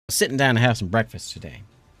sitting down to have some breakfast today.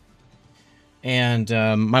 And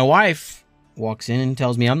my wife walks in and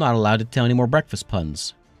tells me I'm not allowed to tell any more breakfast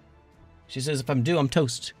puns. She says if I'm due, I'm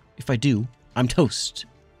toast. If I do, I'm toast.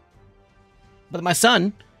 But my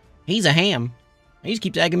son, he's a ham. He just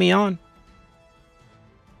keeps egging me on.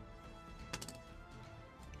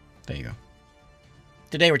 There you go.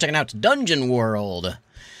 Today we're checking out Dungeon World.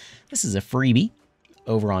 This is a freebie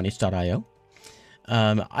over on itch.io.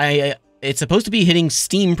 It's supposed to be hitting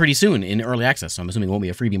Steam pretty soon in early access, so I'm assuming it won't be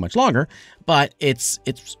a freebie much longer, but it's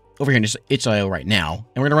over here in itch.io right now.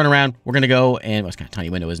 And we're going to run around, we're going to go, and well, it's kind of a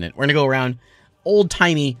tiny window, isn't it? We're going to go around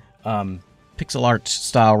old-timey pixel art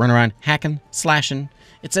style, run around hacking, slashing.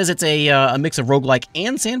 It says it's a mix of roguelike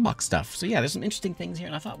and Sandbox stuff. So yeah, there's some interesting things here,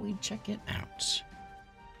 and I thought we'd check it out.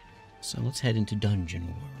 So let's head into Dungeon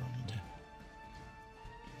World.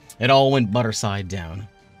 It all went butter side down.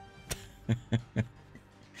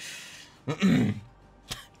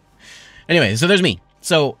 Anyway, so there's me.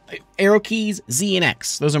 So arrow keys, Z and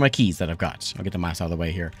X. Those are my keys that I've got. I'll get the mouse out of the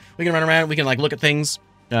way here. We can run around. We can like look at things.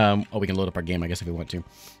 Oh, we can load up our game, I guess, if we want to.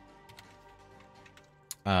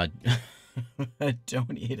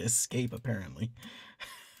 Don't hit escape, apparently.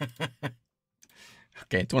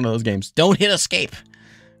 Okay, it's one of those games. Don't hit escape.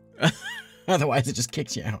 Otherwise, it just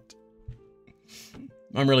kicks you out.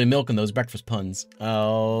 I'm really milking those breakfast puns.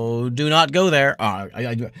 Oh, do not go there.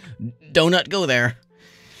 Do not go there.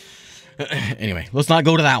 Anyway, let's not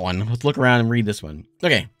go to that one. Let's look around and read this one.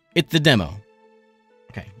 Okay, it's the demo.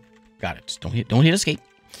 Okay, got it. Don't hit escape.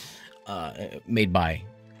 Made by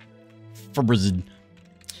Ferbrizd.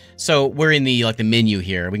 So we're in the the menu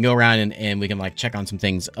here. We can go around and we can like check on some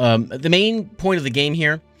things. The main point of the game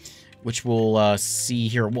here, which we'll see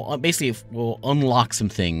here, basically we'll unlock some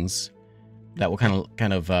things that will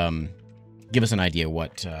kind of give us an idea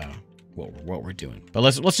what we're doing. But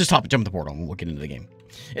let's just jump the portal and we'll get into the game.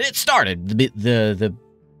 And it started. The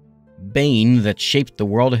bane that shaped the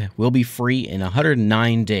world will be free in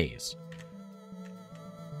 109 days.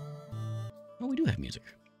 Oh, we do have music.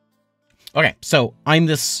 Okay, so I'm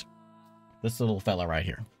this little fella right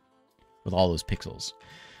here with all those pixels.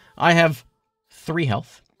 I have 3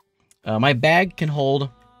 health. My bag can hold...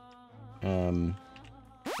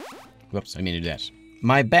 whoops, I mean to do that.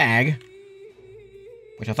 My bag,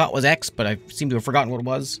 which I thought was X, but I seem to have forgotten what it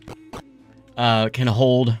was, can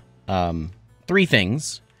hold 3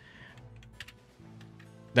 things.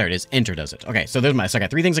 There it is. Enter does it. Okay, so I got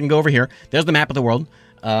 3 things I can go over here. There's the map of the world.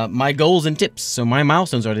 My goals and tips. So my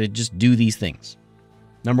milestones are to just do these things.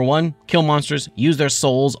 Number 1, kill monsters. Use their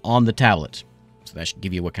souls on the tablet. So that should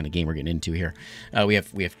give you what kind of game we're getting into here. We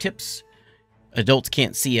have tips. Adults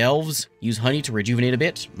can't see elves. Use honey to rejuvenate a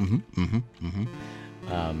bit.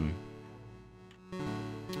 Oh,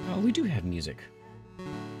 we do have music.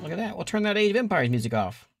 Look at that. We'll turn that Age of Empires music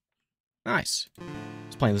off. Nice. I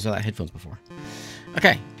was playing this without headphones before.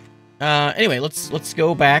 Okay. Anyway, let's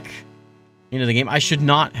go back into the game. I should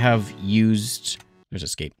not have used... There's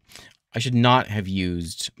escape. I should not have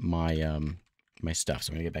used my my stuff,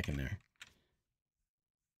 so I'm going to get back in there.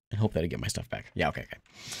 And hope that I get my stuff back. Yeah, okay.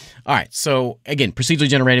 Alright, so, again, procedurally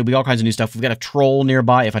generated. We got all kinds of new stuff. We've got a troll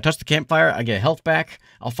nearby. If I touch the campfire, I get health back.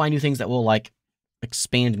 I'll find new things that will, like,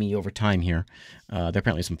 expand me over time here. There are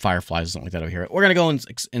apparently some fireflies or something like that over here. We're going to go and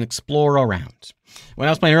explore around. When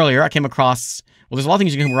I was playing earlier, I came across... Well, there's a lot of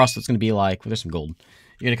things you can come across that's going to be like... Well, there's some gold.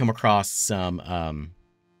 You're going to come across some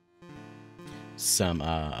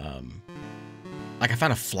like, I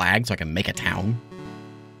found a flag so I can make a town.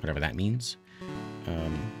 Whatever that means.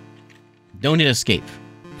 Don't hit escape.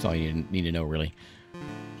 That's all you need to know, really.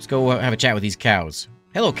 Let's go have a chat with these cows.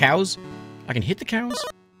 Hello, cows. I can hit the cows?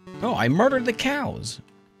 Oh, I murdered the cows.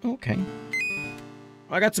 Okay.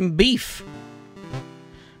 I got some beef.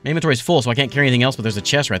 My inventory's full, so I can't carry anything else, but there's a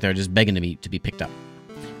chest right there just begging to be picked up,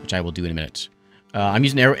 which I will do in a minute. I'm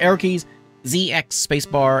using arrow keys, Z, X,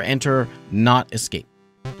 spacebar, enter, not escape.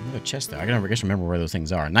 Another chest there. I guess remember where those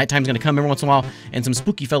things are. Nighttime's gonna come every once in a while, and some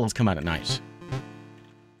spooky fellows come out at night.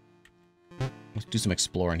 Let's do some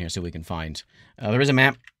exploring here, see what we can find. There is a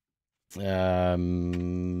map.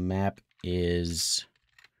 Map is...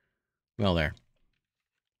 Well, there.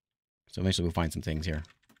 So eventually we'll find some things here.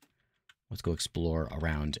 Let's go explore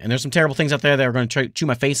around. And there's some terrible things out there that are going to chew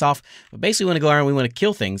my face off. But basically, we want to go around, we want to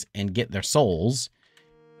kill things and get their souls.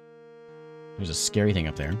 There's a scary thing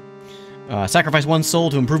up there. Sacrifice 1 soul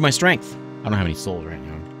to improve my strength. I don't have any souls right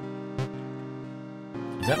now.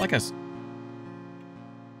 Is that like a...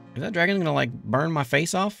 Is that dragon gonna, like, burn my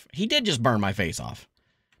face off? He did just burn my face off.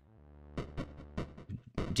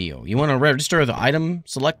 Deal. You want to register the item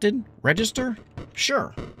selected? Register?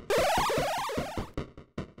 Sure.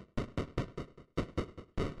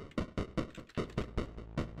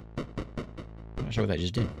 Not sure what that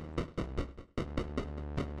just did.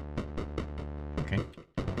 Okay.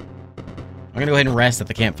 I'm gonna go ahead and rest at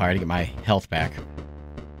the campfire to get my health back.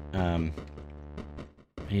 I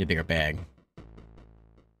need a bigger bag.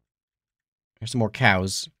 There's some more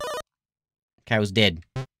cows. Cow's dead.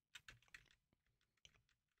 I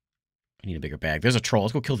need a bigger bag. There's a troll.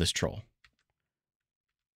 Let's go kill this troll.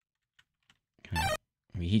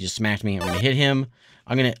 He just smacked me. I'm gonna hit him.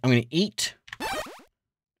 I'm gonna eat.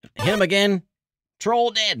 Hit him again.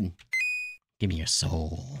 Troll dead. Give me your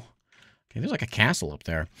soul. Okay, there's like a castle up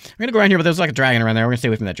there. I'm gonna go around here, but there's like a dragon around there. We're gonna stay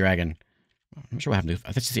away from that dragon. I'm not sure what happened to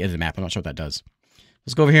it. That's just the end of the map. I'm not sure what that does.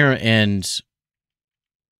 Let's go over here and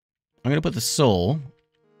I'm gonna put the soul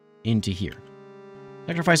into here.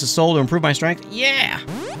 Sacrifice a soul to improve my strength. Yeah!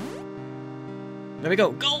 There we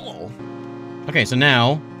go. Goal! Okay, so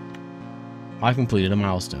now I've completed a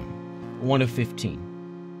milestone. 1 of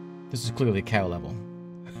 15. This is clearly cow level.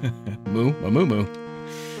 Moo, moo, moo.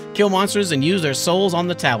 Kill monsters and use their souls on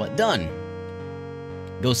the tablet. Done.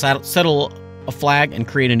 Go settle a flag and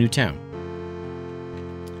create a new town.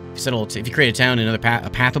 If you create a town, a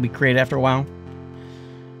path will be created after a while.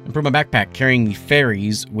 Improve my backpack, carrying the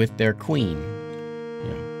fairies with their queen.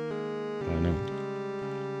 Yeah. Oh no.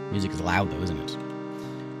 Music is loud though, isn't it?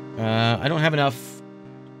 I don't have enough.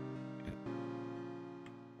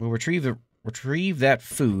 We'll retrieve that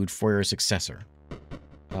food for your successor.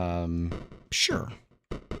 Sure.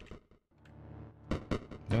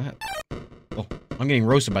 Oh, I'm getting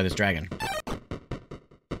roasted by this dragon.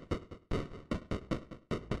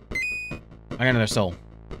 I got another soul.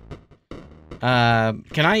 Can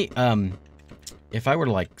I, if I were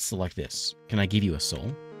to, like, select this, can I give you a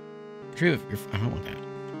soul? Retrieve your, I don't want that.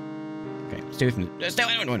 Okay, stay with me. Stay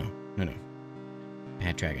away, no.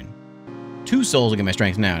 Bad dragon. 2 souls to get my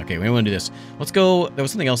strength now. Okay, we don't want to do this. Let's go, there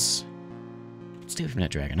was something else. Stay away from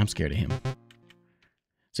that dragon. I'm scared of him.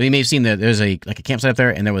 So you may have seen that there's a campsite up there,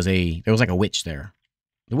 and there was like a witch there.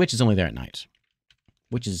 The witch is only there at night.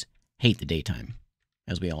 Witches hate the daytime,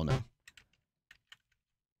 as we all know.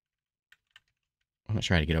 I'm not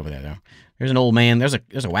sure how to get over there though. There's an old man. There's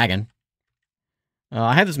a wagon.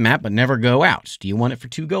 I have this map, but never go out. Do you want it for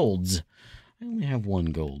 2 golds? I only have 1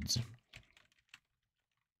 golds.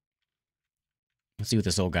 Let's see what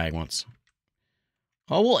this old guy wants.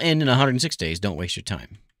 All will end in 106 days. Don't waste your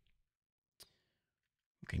time.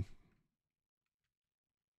 Okay.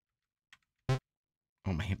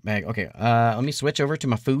 Oh, my bag. Okay, let me switch over to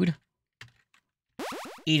my food.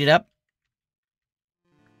 Eat it up.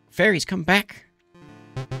 Fairies, come back.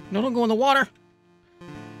 No, don't go in the water.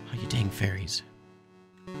 Oh, you dang fairies.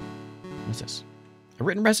 What's this? A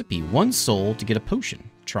written recipe. 1 soul to get a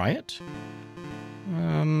potion. Try it.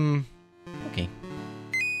 Okay.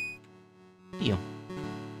 Deal.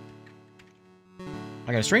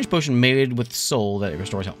 I got a strange potion made with soul that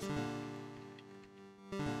restores health.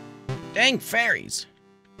 Dang fairies.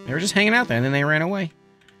 They were just hanging out there and then they ran away.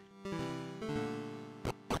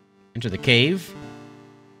 Enter the cave.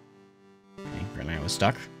 Okay, apparently I was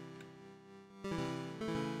stuck.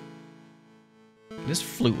 This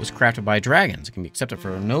flute was crafted by dragons. It can be accepted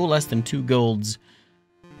for no less than 2 golds.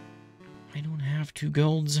 I don't have 2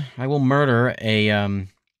 golds. I will murder a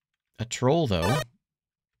troll, though.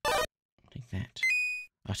 I'll take that.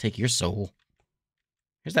 I'll take your soul.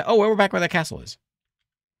 Here's that. Oh, we're back where that castle is.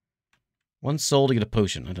 1 soul to get a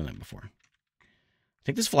potion. I've done that before.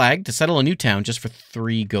 Take this flag to settle a new town just for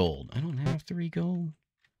 3 gold. I don't have 3 gold.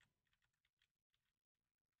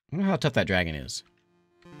 I wonder how tough that dragon is.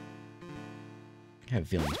 I have a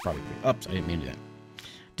feeling it's probably pretty... Oops, I didn't mean to do that.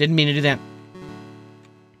 Didn't mean to do that.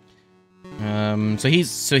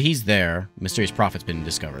 So he's there. Mysterious prophet's been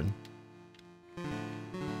discovered.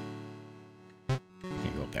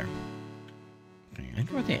 Can't go up there. Okay, I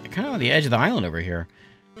think we're kind of on the edge of the island over here.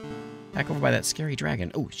 Back over by that scary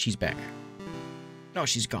dragon. Oh, she's back. No,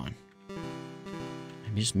 she's gone.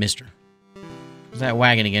 I just missed her. There's that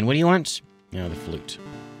wagon again. What do you want? No, the flute.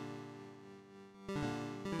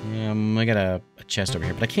 I got a chest over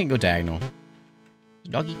here, but I can't go diagonal.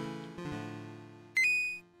 Doggy.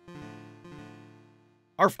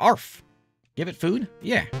 Arf, arf. Give it food?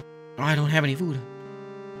 Yeah. Oh, I don't have any food.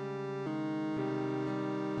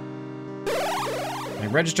 I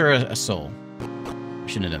register a soul. I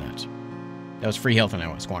shouldn't have done that. That was free health and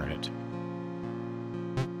I squandered it.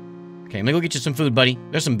 Okay, I'm gonna go get you some food, buddy.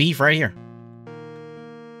 There's some beef right here.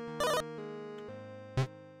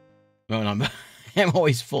 No, I'm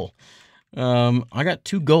always full. I got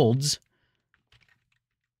 2 golds.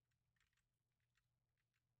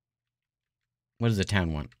 What does the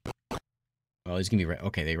town want? Oh, he's gonna be right.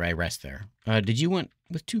 Okay, they rest there. Did you want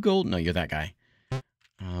with 2 gold? No, you're that guy.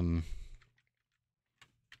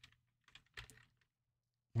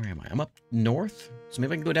 Where am I? I'm up north? So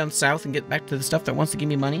maybe I can go down south and get back to the stuff that wants to give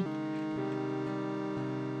me money?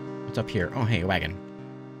 What's up here? Oh, hey, a wagon.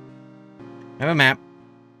 I have a map.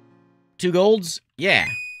 2 golds? Yeah.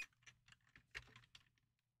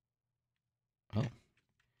 Oh.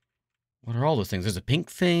 What are all those things? There's a pink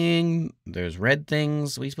thing. There's red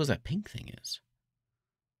things. What do you suppose that pink thing is?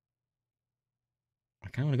 I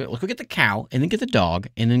kind of want to go... Let's go get the cow, and then get the dog,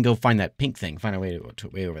 and then go find that pink thing. Find our way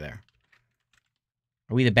way over there.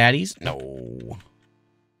 Are we the baddies? No.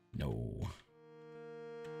 No.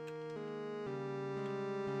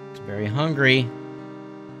 It's very hungry.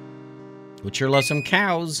 Would sure love some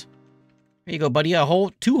cows. There you go, buddy. 2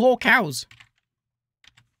 whole cows.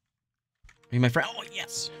 Are you my friend? Oh,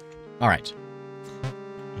 yes. All right.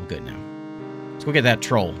 I'm good now. Let's go get that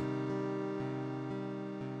troll.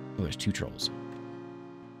 Oh, there's 2 trolls.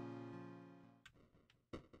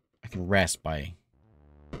 I can rest by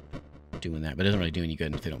doing that, but it doesn't really do any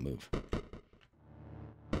good if they don't move.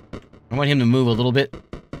 I want him to move a little bit.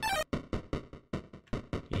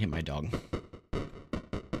 He hit my dog. I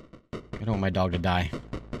don't want my dog to die.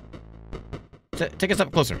 Take a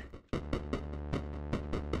step closer.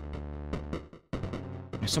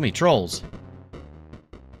 There's so many trolls.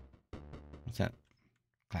 What's that?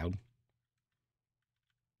 Cloud.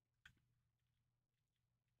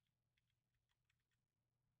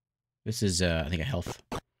 This is, I think, a health.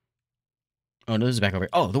 Oh, no, this is back over here.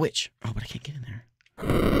 Oh, the witch. Oh, but I can't get in there.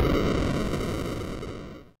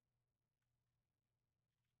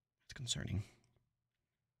 It's concerning.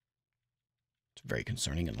 It's very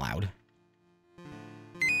concerning and loud.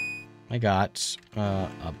 I got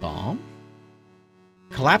a bomb.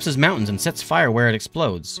 Collapses mountains and sets fire where it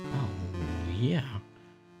explodes. Oh, yeah.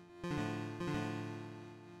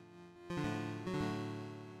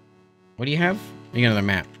 What do you have? You got another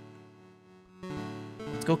map.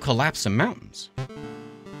 Let's go collapse some mountains.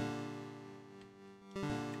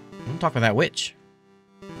 I'm talking about that witch.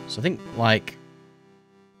 So I think, like...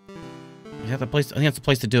 Is that the place? I think that's the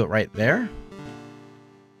place to do it right there.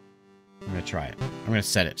 I'm gonna try it. I'm gonna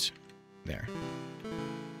set it there.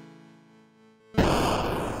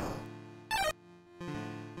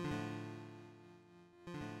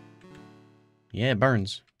 Yeah, it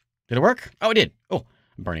burns. Did it work? Oh, it did. Oh,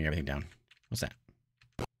 I'm burning everything down. What's that?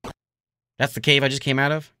 That's the cave I just came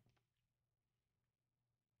out of?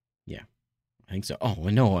 Yeah, I think so. Oh,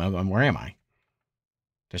 no, where am I?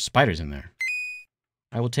 There's spiders in there.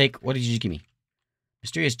 I will take... What did you give me?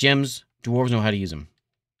 Mysterious gems. Dwarves know how to use them.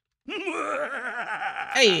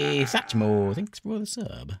 Hey, Satchmo, thanks for the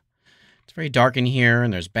sub. It's very dark in here,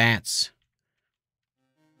 and there's bats.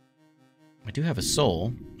 I do have a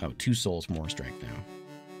soul. Oh, 2 souls more strength now.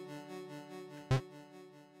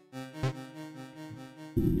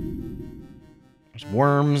 There's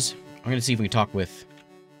worms. I'm going to see if we can talk with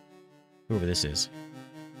whoever this is.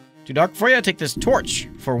 Too dark for you? Take this torch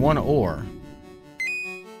for 1 ore.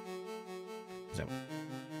 Is that...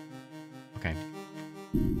 Okay.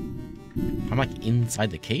 I'm like inside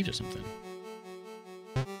the cage or something.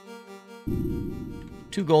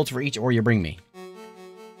 2 golds for each ore you bring me.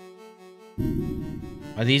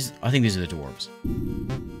 Are these... I think these are the dwarves.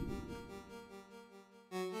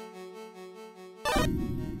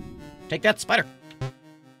 Take that, spider!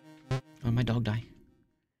 Oh, my dog die.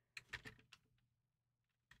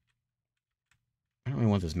 I don't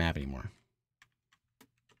really want this map anymore.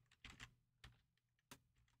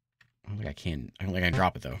 I don't think I can. I don't think I can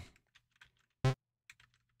drop it, though.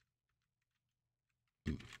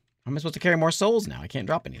 How am I supposed to carry more souls now? I can't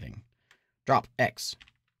drop anything. Drop X.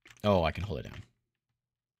 Oh, I can hold it down.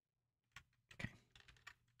 Okay.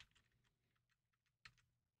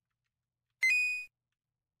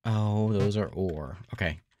 Oh, those are ore.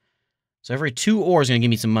 Okay. So every 2 ore is going to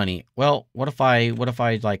give me some money. Well, what if I,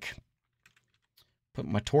 like, put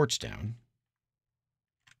my torch down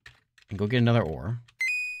and go get another ore?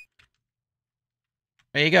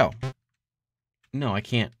 There you go. No, I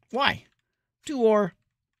can't. Why? 2 ore.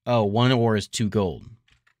 Oh, 1 ore is 2 gold.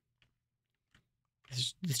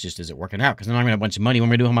 This just isn't working out, because then I'm going to have a bunch of money. What am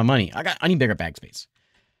I going to do with my money? I need bigger bag space.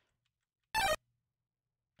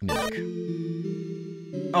 Milk.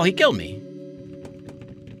 Oh, he killed me.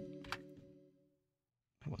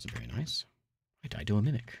 That wasn't very nice. I died to a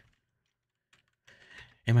mimic.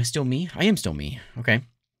 Am I still me? I am still me. Okay.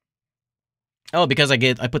 Oh, because I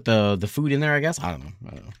put the food in there, I guess? I don't know.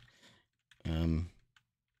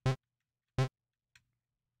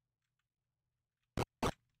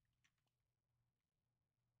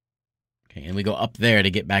 Okay, and we go up there to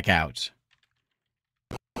get back out.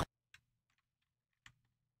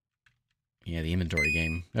 Yeah, the inventory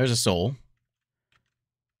game. There's a soul.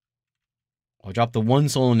 I'll drop the 1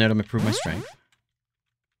 soul in there to improve my strength.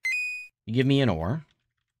 You give me an ore.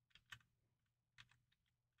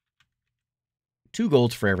 2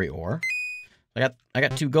 golds for every ore. I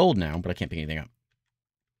got 2 gold now, but I can't pick anything up.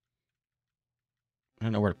 I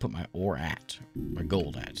don't know where to put my ore at. My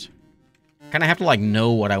gold at. Kind of have to, like,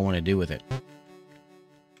 know what I want to do with it.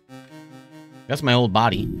 That's my old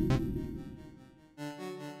body.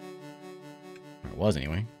 Or it was,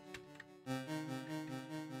 anyway.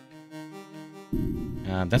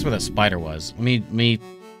 That's where that spider was. Let me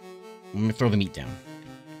throw the meat down.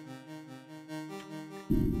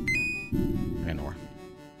 I got no ore.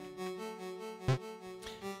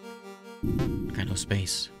 I got no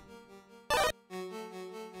space.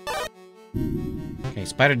 Okay,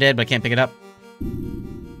 spider dead, but I can't pick it up.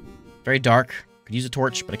 Very dark. Could use a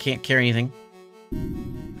torch, but I can't carry anything.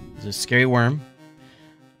 There's a scary worm.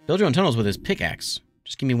 Build your own tunnels with his pickaxe.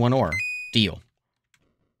 Just give me 1 ore. Deal.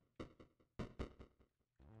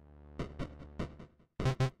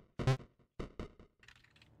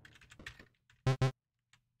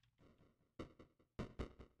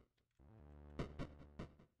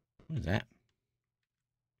 What is that?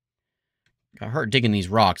 Got hurt digging these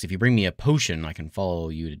rocks. If you bring me a potion, I can follow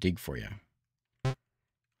you to dig for you.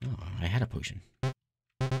 Oh, I had a potion.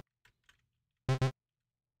 What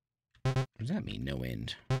does that mean, no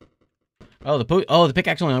end? Oh, the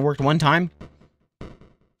pickaxe only worked 1 time?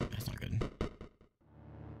 That's not good.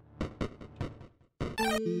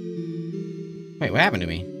 Wait, what happened to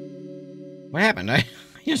me? What happened? I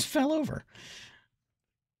just fell over.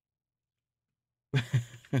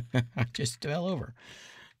 I just fell over.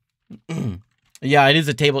 Yeah, it is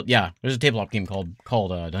a table. Yeah, there's a tabletop game called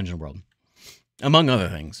Dungeon World, among other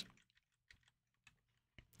things.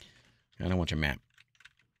 I don't want your map.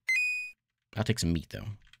 I'll take some meat though.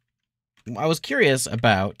 I was curious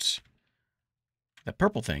about that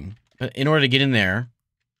purple thing, but in order to get in there,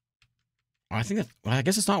 I think that. Well, I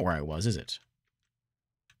guess it's not where I was, is it?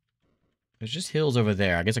 There's just hills over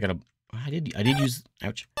there. I guess I gotta. I did use.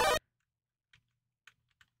 Ouch.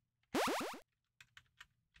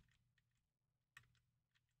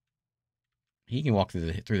 He can walk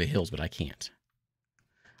through the hills, but I can't.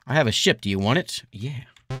 I have a ship. Do you want it? Yeah.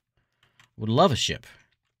 Would love a ship.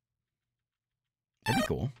 That'd be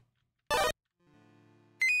cool. I'll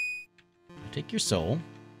take your soul.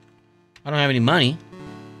 I don't have any money.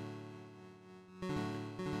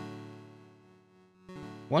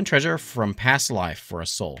 1 treasure from past life for a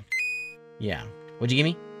soul. Yeah. What'd you give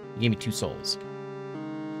me? You gave me 2 souls.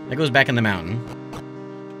 That goes back in the mountain.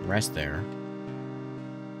 Rest there.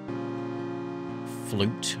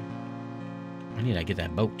 Flute. I need to get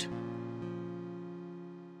that boat.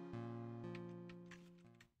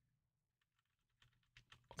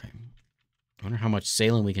 Okay. I wonder how much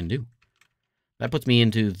sailing we can do. That puts me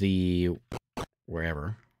into the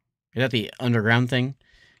wherever. Is that the underground thing?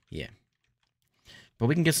 Yeah. But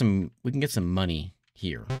we can get some money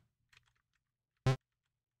here. It's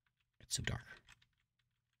so dark.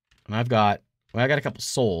 And I got a couple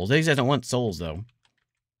souls. These guys don't want souls though.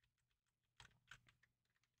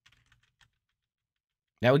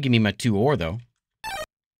 That would give me my 2 ore, though.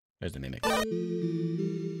 There's the mimic.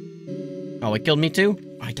 Oh, it killed me, too?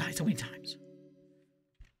 Oh, I died so many times.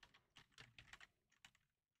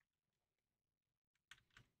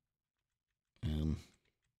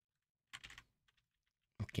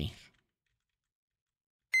 Okay.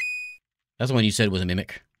 That's the one you said was a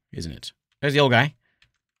mimic, isn't it? There's the old guy.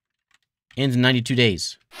 Ends in 92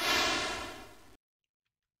 days.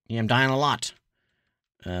 Yeah, I'm dying a lot.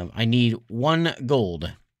 I need 1 gold.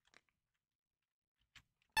 I'm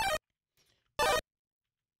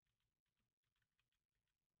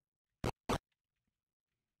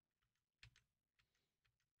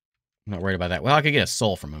not worried about that. Well, I could get a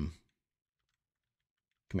soul from him.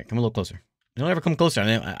 Come here, come a little closer. They don't ever come closer.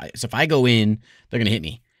 So if I go in, they're gonna hit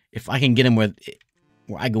me. If I can get them where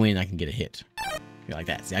I go in, I can get a hit. Like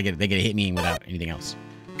that. See, they get to hit me without anything else.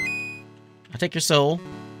 I'll take your soul.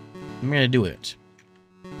 What am I gonna do with it?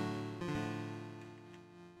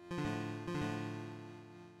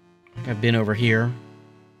 I think I've been over here.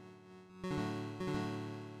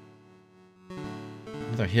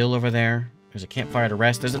 Another hill over there. There's a campfire to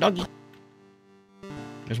rest. There's a doggy.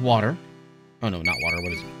 There's water. Oh no, not water.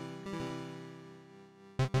 What is it?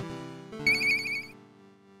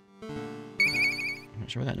 I'm not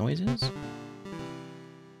sure what that noise is.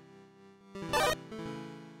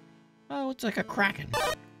 Oh, it's like a kraken.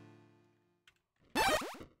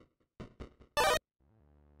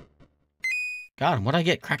 Got him. What'd I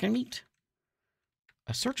get? Kraken meat?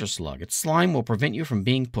 A searcher slug. Its slime will prevent you from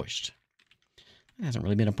being pushed. That hasn't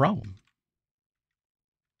really been a problem.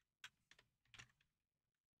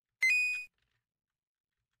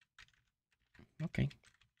 Okay.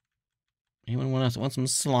 Anyone want some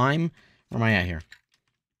slime? Where am I at here?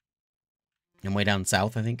 I'm way down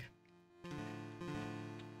south, I think.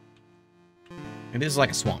 It is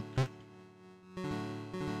like a swamp. Yeah,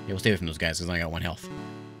 we'll stay away from those guys because I got 1 health.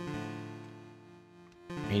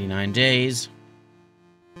 89 days.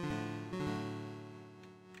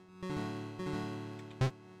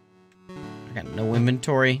 I got no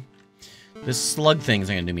inventory. This slug thing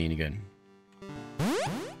isn't going to do me any good.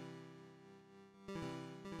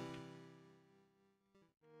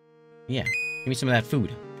 Yeah, give me some of that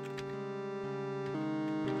food.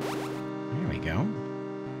 There we go.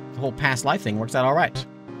 The whole past life thing works out all right.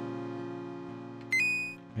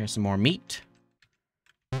 Here's some more meat.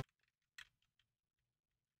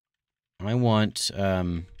 I want,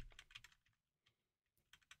 so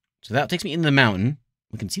that takes me into the mountain.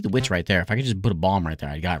 We can see the witch right there. If I could just put a bomb right there,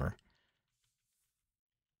 I'd got her.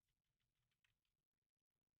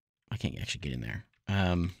 I can't actually get in there.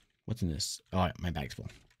 What's in this? Oh, my bag's full.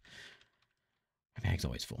 My bag's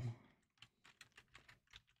always full.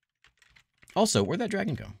 Also, where'd that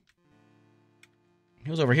dragon go?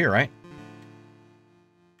 He was over here, right?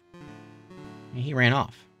 He ran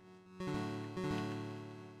off.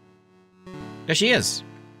 There she is.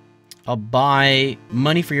 I'll buy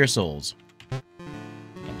money for your souls. Got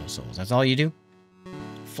no souls. That's all you do?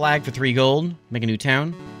 Flag for 3 gold. Make a new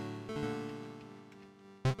town.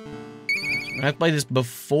 I've played this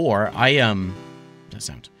before. That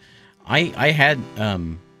sound. I had, I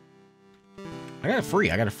got a free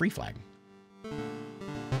flag.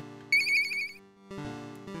 Not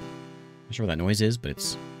sure what that noise is, but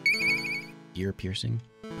it's ear piercing.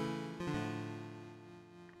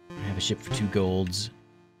 I have a ship for 2 golds.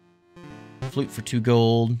 Flute for 2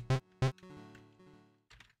 gold.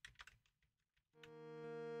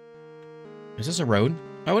 Is this a road?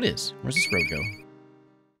 Oh, it is. Where's this road go?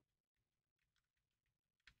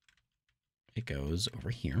 It goes over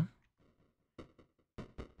here.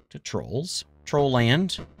 To Trolls. Troll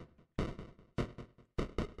land.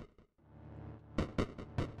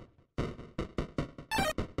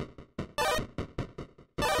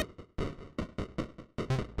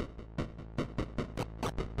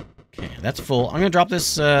 Okay, that's full. I'm gonna drop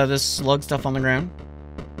this this slug stuff on the ground.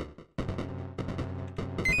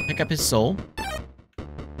 Pick up his soul.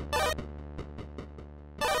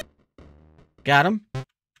 Got him.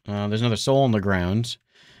 There's another soul on the ground.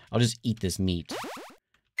 I'll just eat this meat.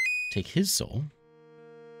 Take his soul.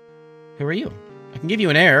 Who are you? I can give you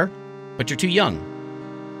an heir, but you're too young.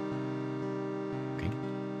 Okay.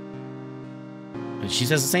 She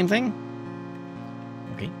says the same thing?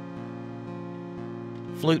 Okay.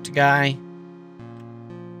 Flute guy.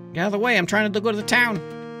 Get out of the way, I'm trying to go to the town.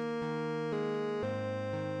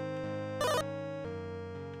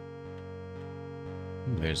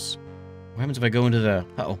 There's... What happens if I go into the...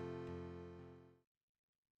 Uh-oh.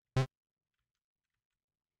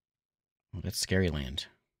 Oh, that's scary land.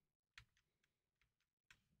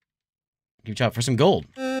 Give you out for some gold.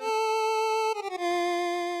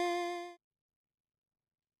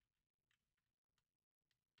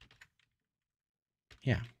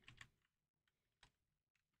 Yeah.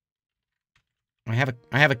 I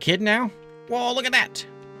have a kid now? Whoa, look at that.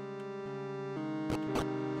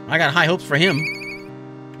 I got high hopes for him.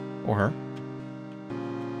 Or her.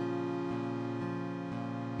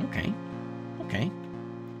 Okay. Okay.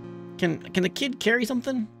 Can the kid carry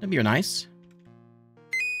something? That'd be nice.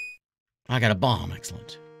 I got a bomb.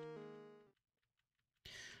 Excellent.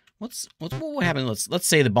 What would happen? Let's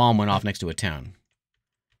say the bomb went off next to a town.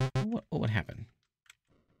 What would happen?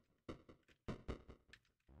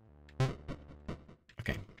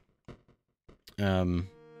 Okay.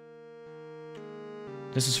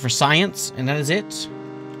 This is for science, and that is it.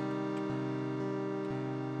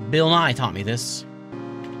 Bill Nye taught me this.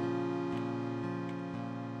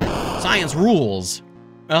 Science rules.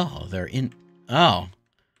 Oh, they're in... Oh.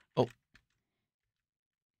 Oh.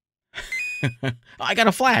 I got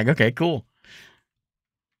a flag. Okay, cool.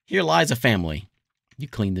 Here lies a family. You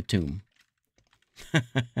cleaned the tomb. You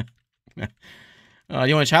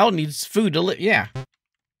want a child? Needs food to live. Yeah.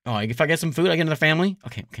 Oh, if I get some food, I get another family?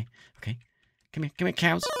 Okay, okay, okay. Come here,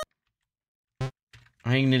 cows.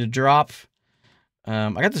 I need to drop...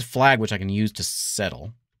 I got this flag which I can use to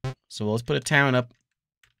settle. So let's put a town up.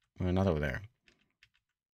 Well, not over there.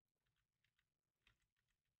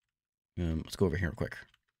 Let's go over here real quick.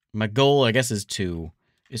 My goal, I guess, is to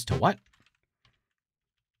what?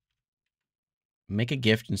 Make a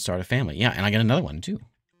gift and start a family. Yeah, and I get another one too.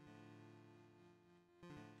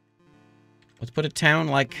 Let's put a town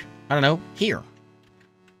like, I don't know, here.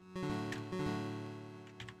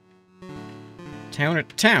 Town or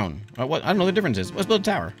town? What? I don't know what the difference is. Let's build a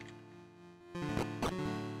tower.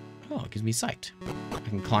 Oh, it gives me sight. I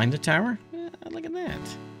can climb the tower? Look at that.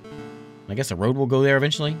 I guess a road will go there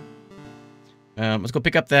eventually. Let's go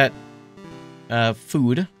pick up that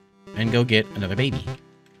food and go get another baby.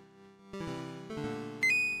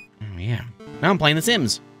 Oh, yeah. Now I'm playing The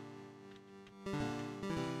Sims.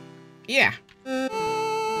 Yeah.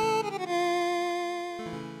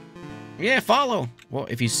 Yeah, follow. Well,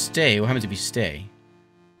 if you stay, what happens if you stay?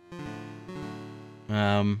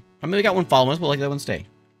 I mean, we got one following us, but like that one stay.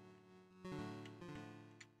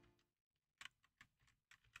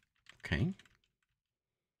 Okay.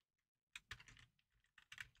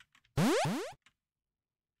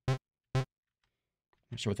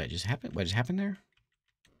 Not sure what that just happened. What just happened there?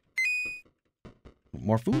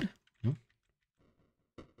 More food? No.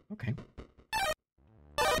 Okay.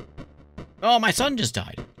 Oh, my son just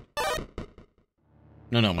died.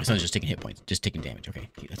 No, my son's just taking hit points. Just taking damage. Okay,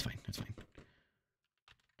 that's fine. That's fine.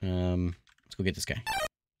 Let's go get this guy.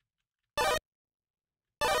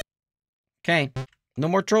 Okay. No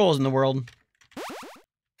more trolls in the world.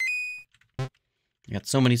 I got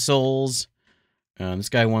so many souls. This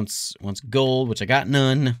guy wants gold, which I got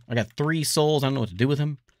none. I got 3 souls. I don't know what to do with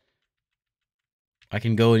them. I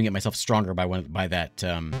can go and get myself stronger by that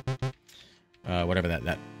whatever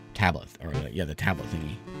that tablet, or yeah, the tablet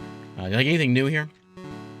thingy. Like anything new here?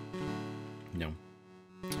 No.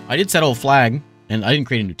 I did settle a flag, and I didn't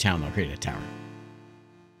create a new town though. I created a tower.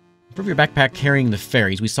 Improve your backpack carrying the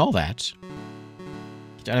fairies. We saw that.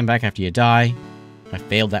 Get item back after you die. I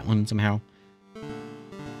failed that one somehow.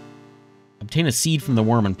 Obtain a seed from the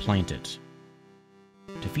worm and plant it.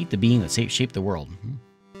 Defeat the being that shaped the world.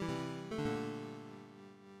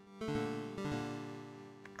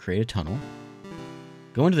 Create a tunnel.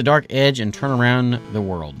 Go into the dark edge and turn around the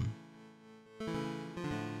world.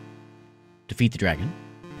 Defeat the dragon.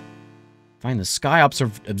 Find the sky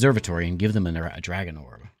observatory and give them a dragon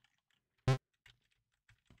orb.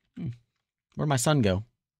 Where'd my son go?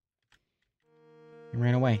 He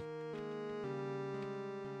ran away.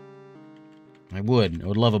 I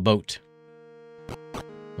would love a boat. But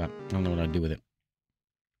I don't know what I'd do with it.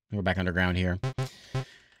 We're back underground here.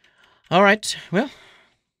 Alright, well,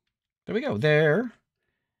 there we go. There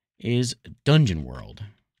is Dungeon World.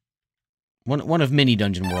 One of many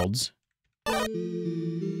dungeon worlds.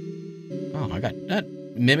 Oh, I got that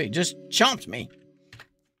mimic just chomped me.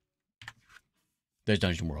 There's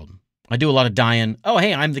Dungeon World. I do a lot of dying. Oh,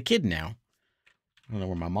 hey, I'm the kid now. I don't know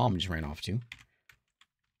where my mom just ran off to.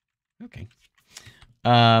 Okay.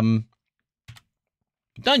 Dungeon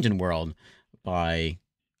World by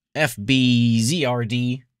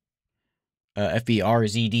FBZRD.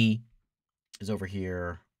 FBRZD is over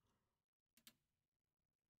here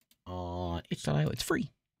on itch.io. It's free.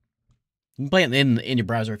 You can play it in your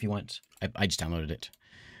browser if you want. I just downloaded it.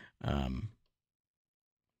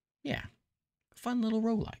 Yeah. Fun little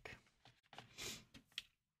roguelike.